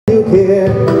you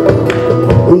care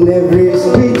in every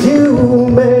speech you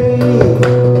make.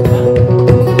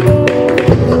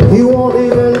 You won't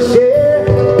even share,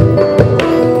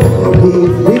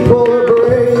 give people a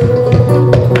break.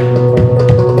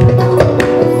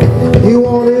 You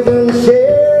won't even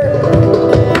share,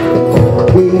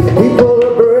 give people a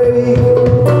break.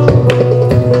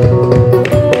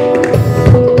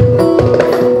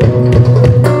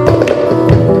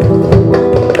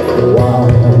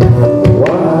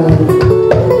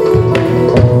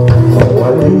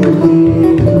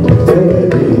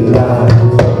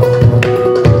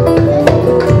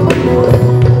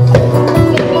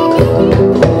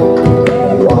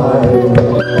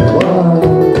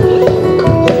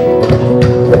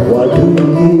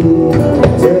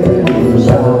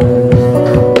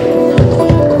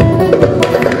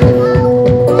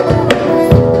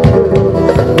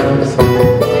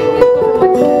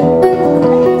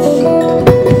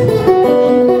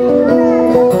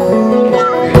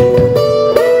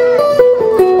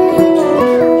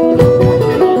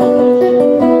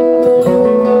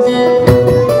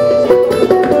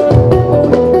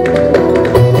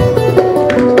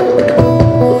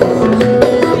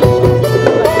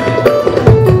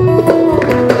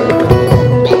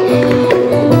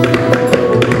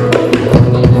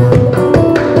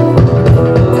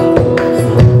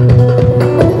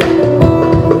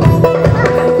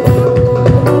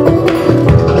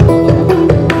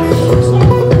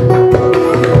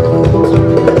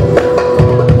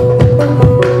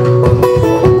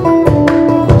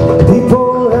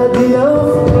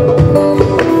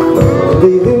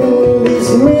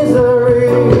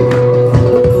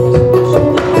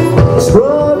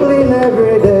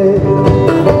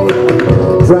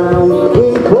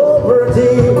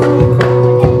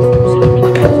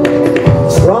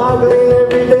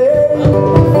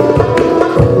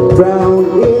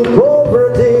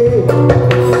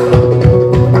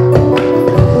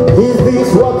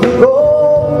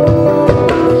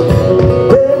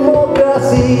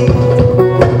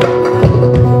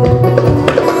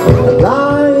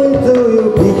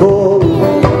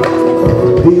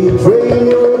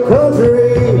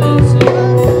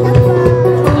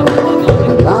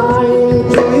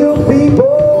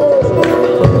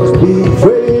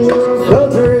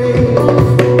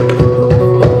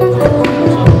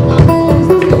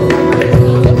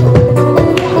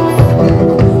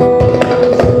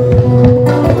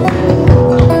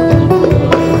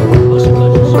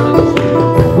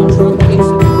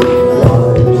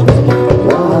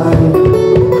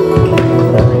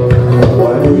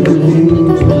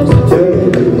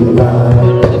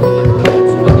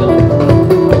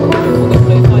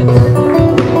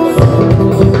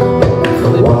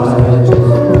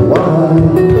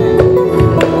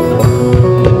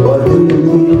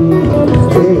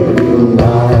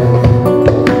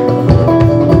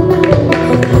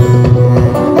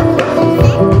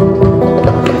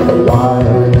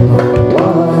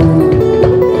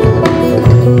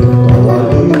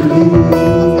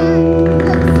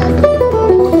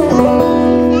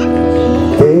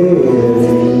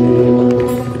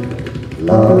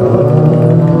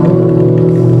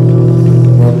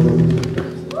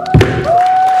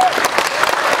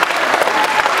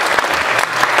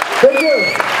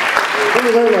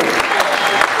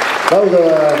 That was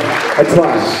a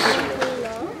try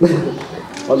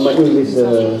on my English.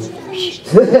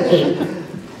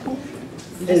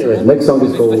 Anyway, next song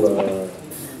is called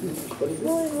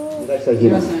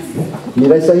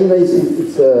Mirai Sahina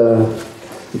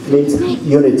it means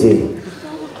unity.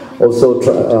 Also,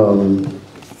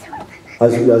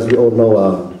 as we all know,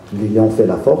 l'union fait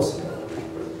la force.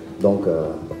 Donc,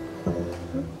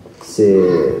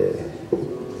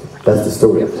 that's the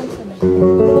story.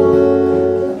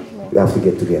 We have to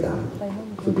get together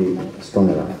to be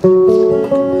stronger.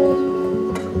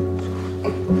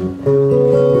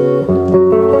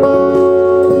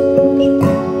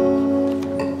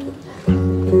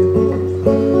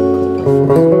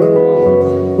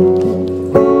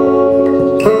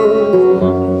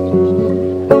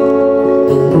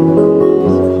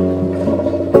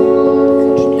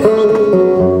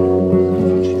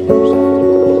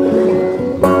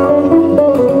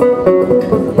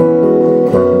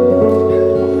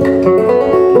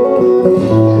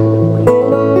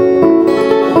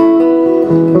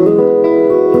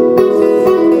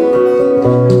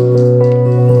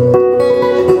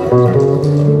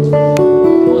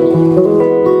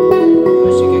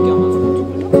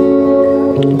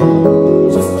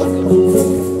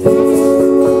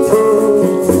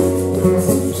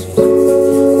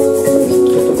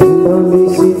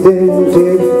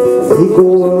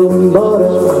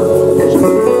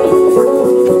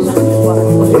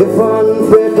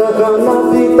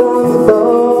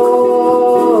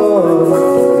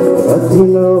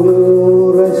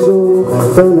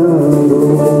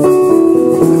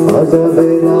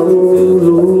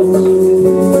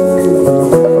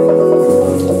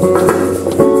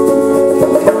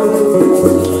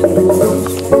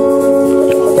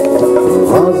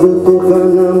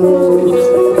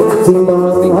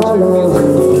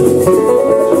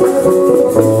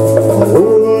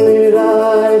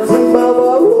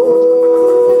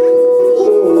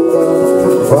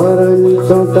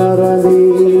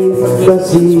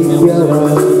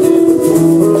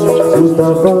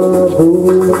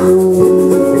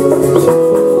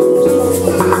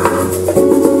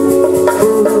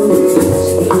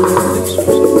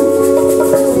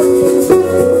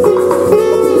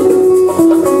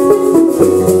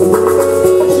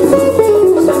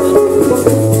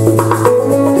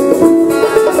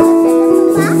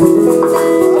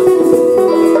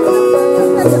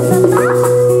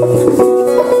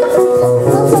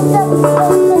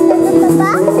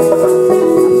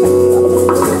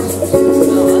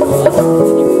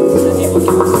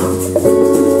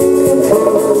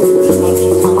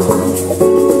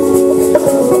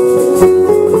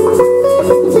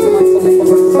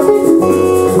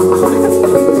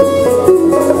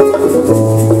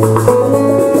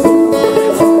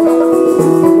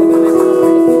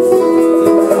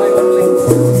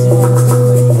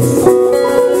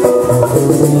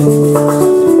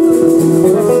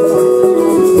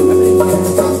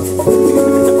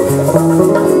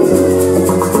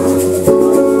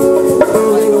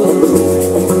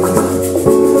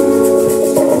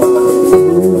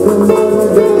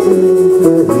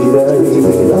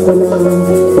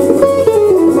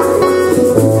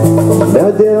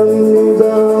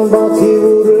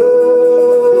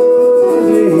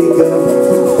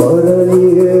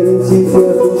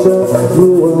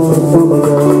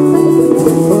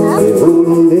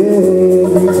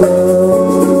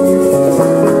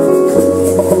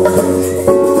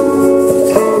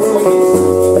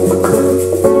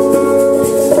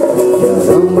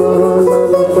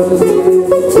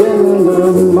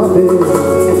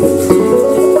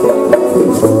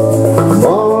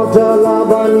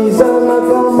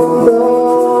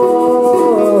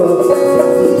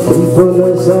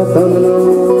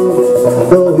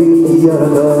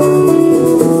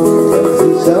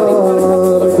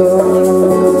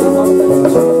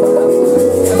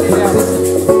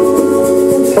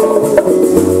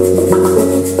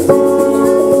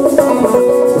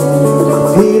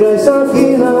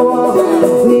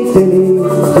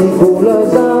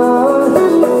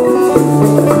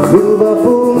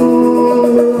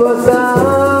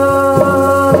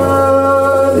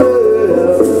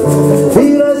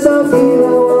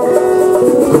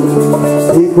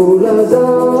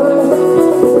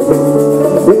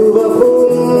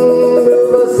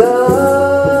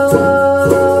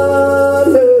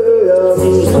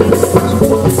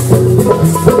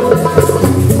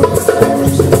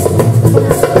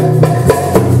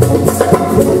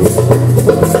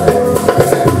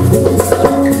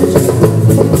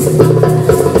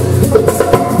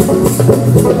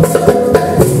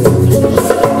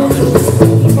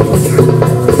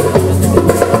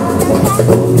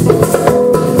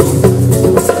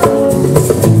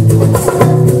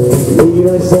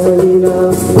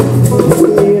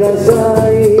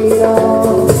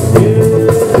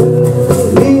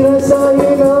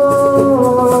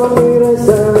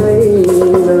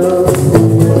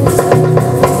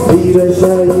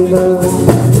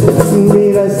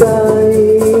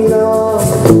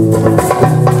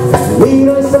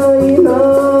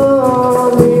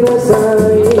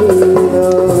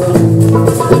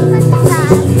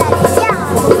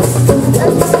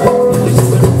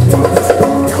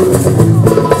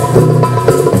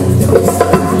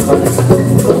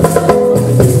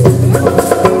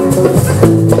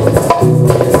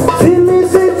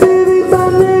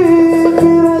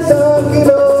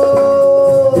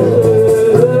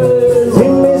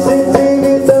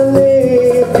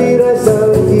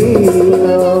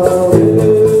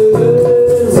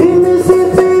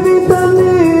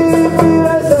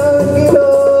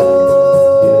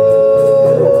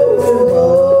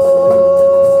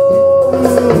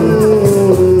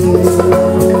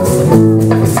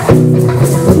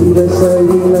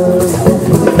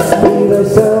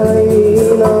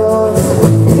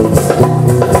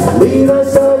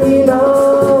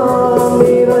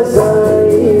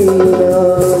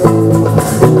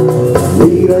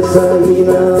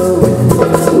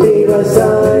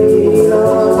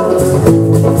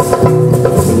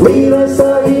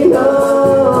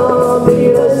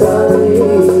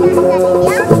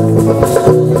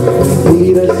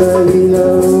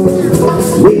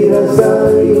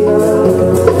 Sarina.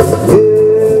 Yeah,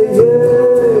 yeah.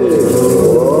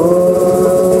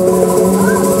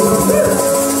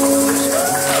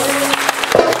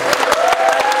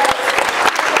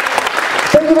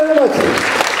 Thank you very much.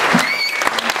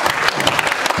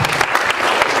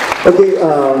 Okay,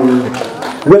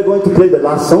 we're going to play the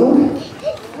last song.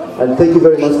 And thank you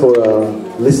very much for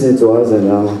listening to us, and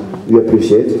we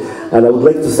appreciate it. And I would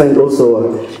like to thank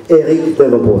also Eric the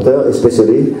reporter,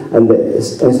 especially, and the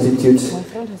Institut,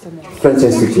 French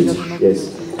Institute,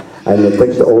 yes. And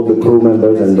thank all the crew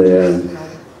members and the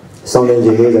sound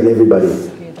engineers and everybody.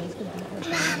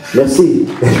 Merci.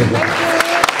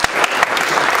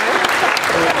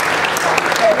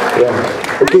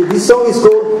 Yeah. Okay, this song is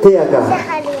called Teaga.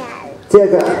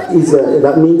 Teaga is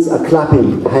that means a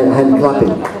clapping, hand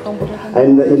clapping.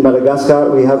 And in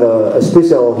Madagascar we have a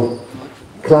special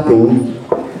clapping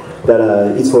that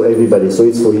it's for everybody. So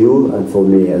it's for you and for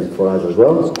me and for us as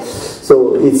well.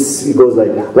 So it goes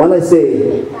like, when I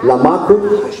say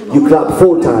Lamaku, you clap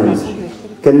 4 times.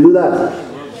 Can you do that?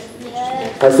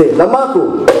 I say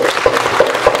Lamaku,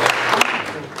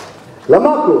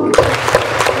 Lamaku,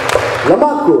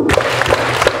 Lamaku.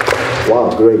 Wow,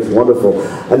 great, wonderful.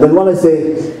 And then when I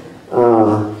say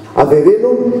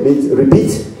Avereno, means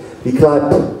repeat, we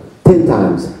clap 10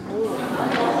 times.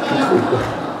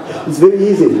 It's very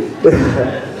easy. Look,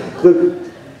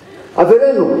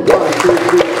 Avereno. 1, 2,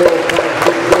 3, 4, 5,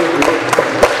 6, 7, 8.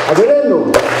 Avereno.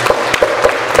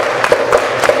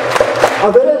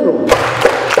 Avereno.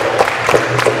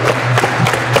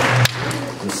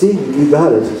 You see, you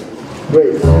got it.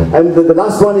 Great. And the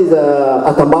last one is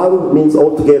Atamaru, means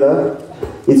all together.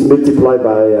 It's multiplied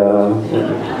by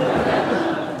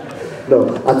no,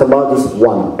 Atamaru is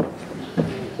 1.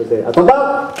 So say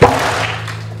Atamaru,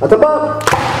 Atamaru.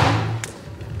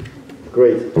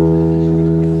 Great.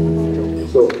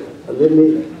 So let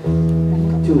me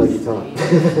tune my guitar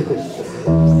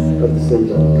at the same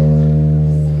time.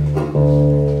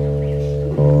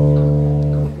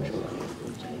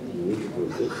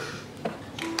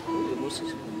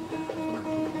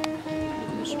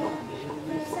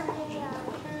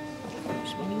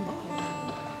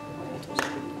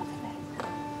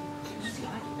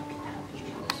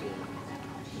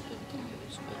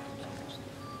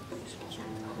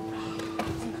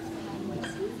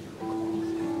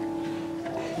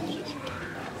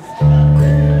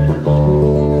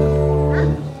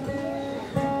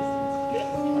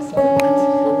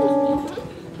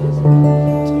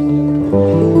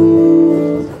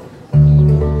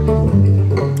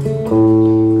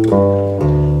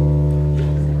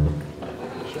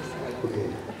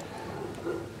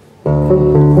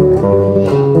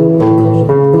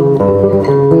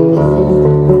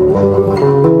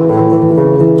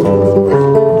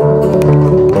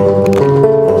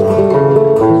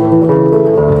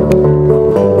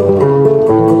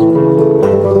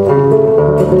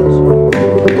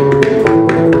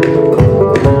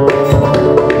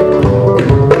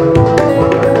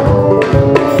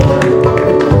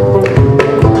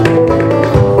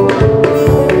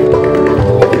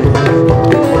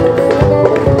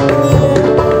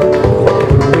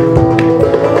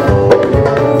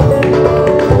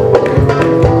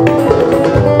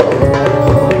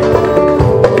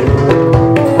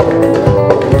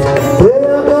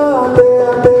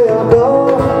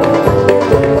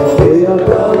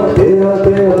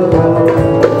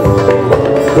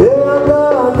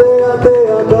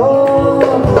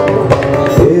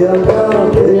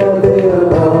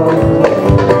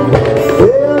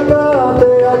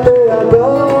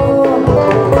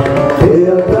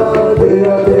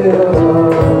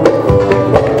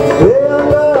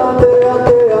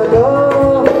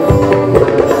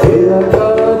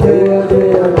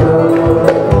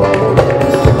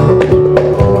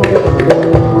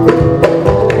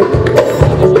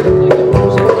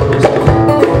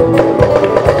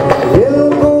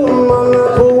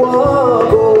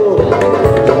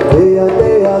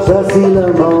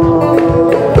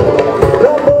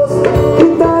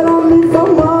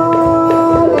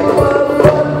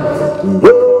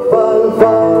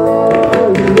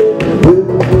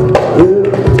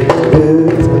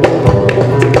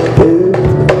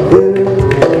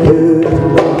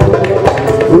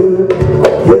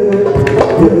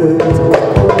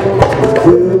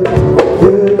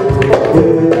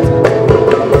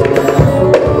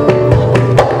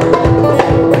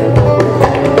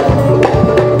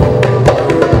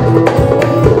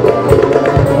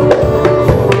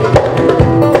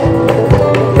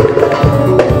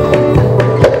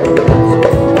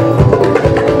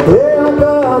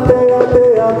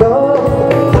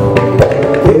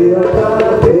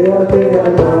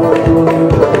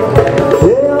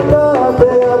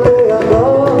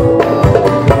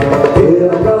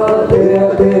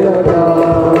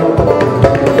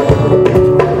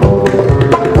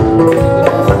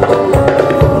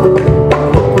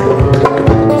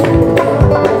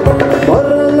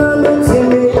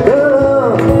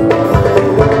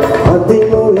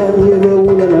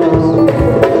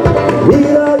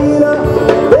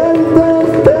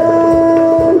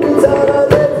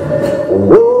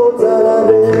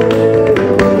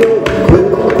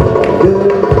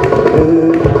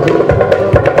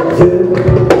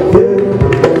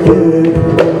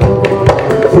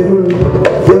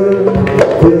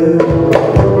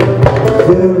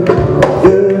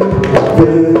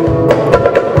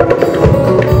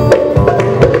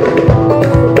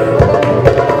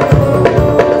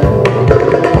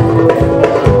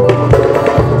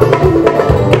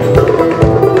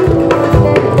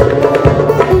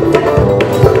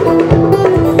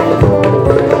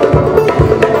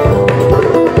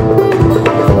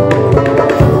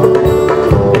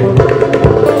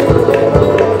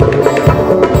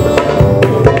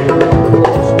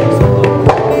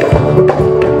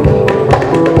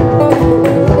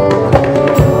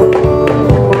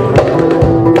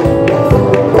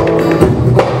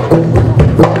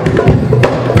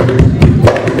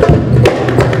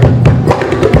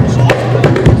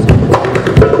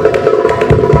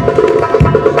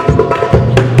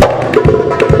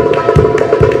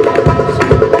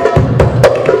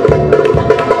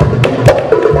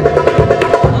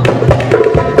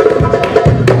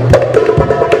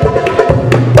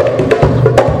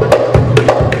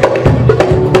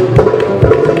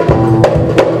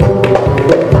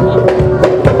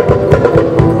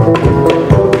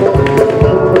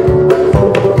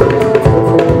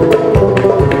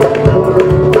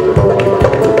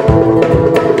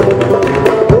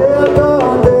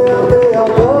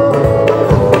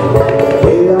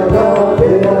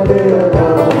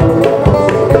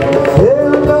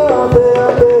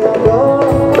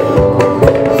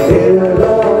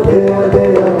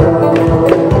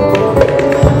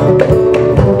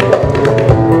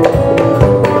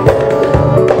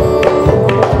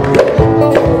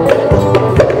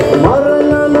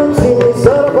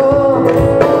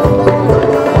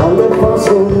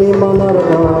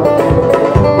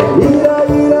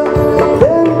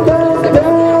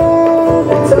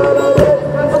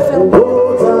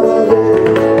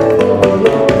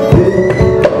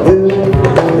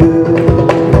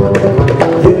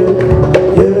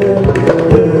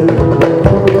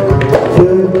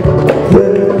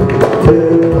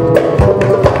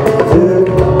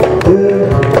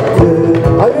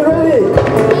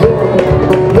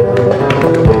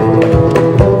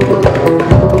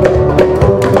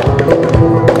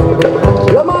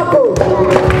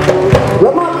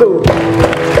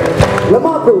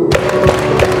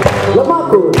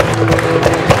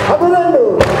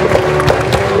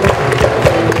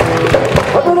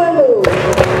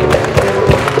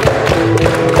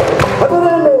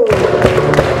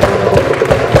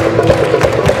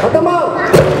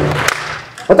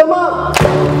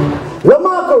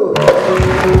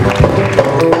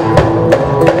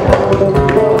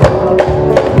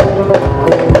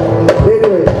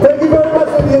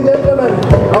 ladies and gentlemen.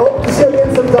 I hope to see you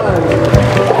again sometime.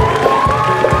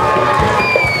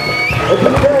 It's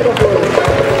been great, of course.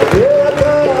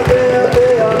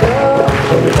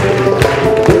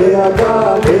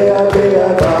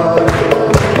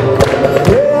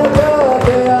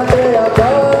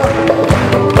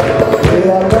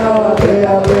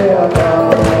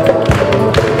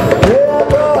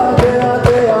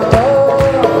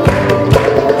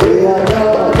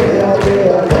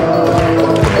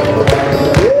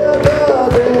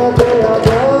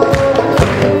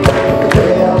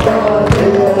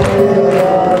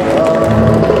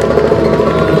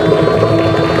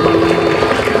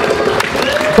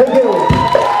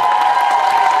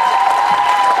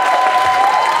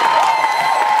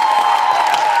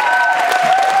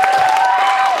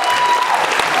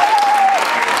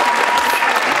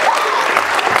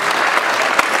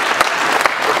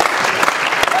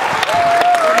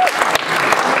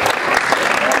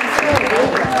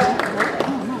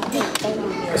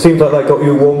 Seems like that got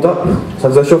you warmed up. Ça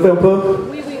vous a chauffé un peu?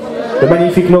 Le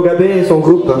magnifique Nogabe et son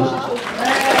groupe.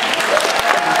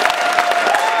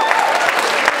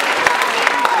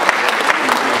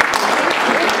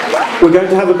 We're going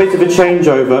to have a bit of a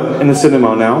changeover in the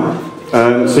cinema now.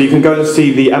 So you can go and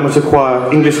see the amateur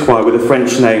choir, English choir with a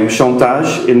French name,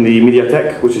 Chantage, in the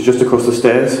Médiathèque, which is just across the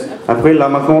stairs. Après, là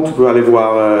maintenant, tu peux aller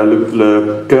voir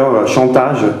le chœur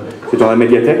Chantage, c'est dans la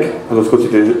Médiathèque, à l'autre côté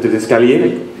des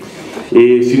escaliers.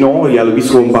 Et sinon, il y a le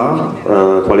bistrot bar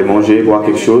pour aller manger, boire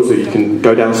quelque chose. You can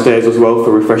go downstairs as well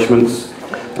for refreshments.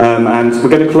 And we're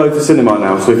going to close the cinema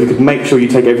now, so if you could make sure you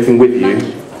take everything with you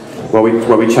while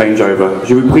we change over.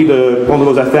 Je vous prie de prendre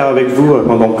vos affaires avec vous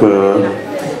pendant que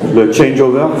le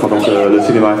changeover, pendant que le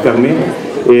cinéma est fermé.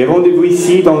 Et rendez-vous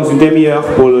ici dans une demi-heure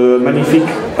pour le magnifique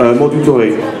Mot du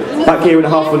Touré. Back here in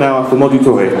half an hour for Mot du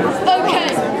Touré.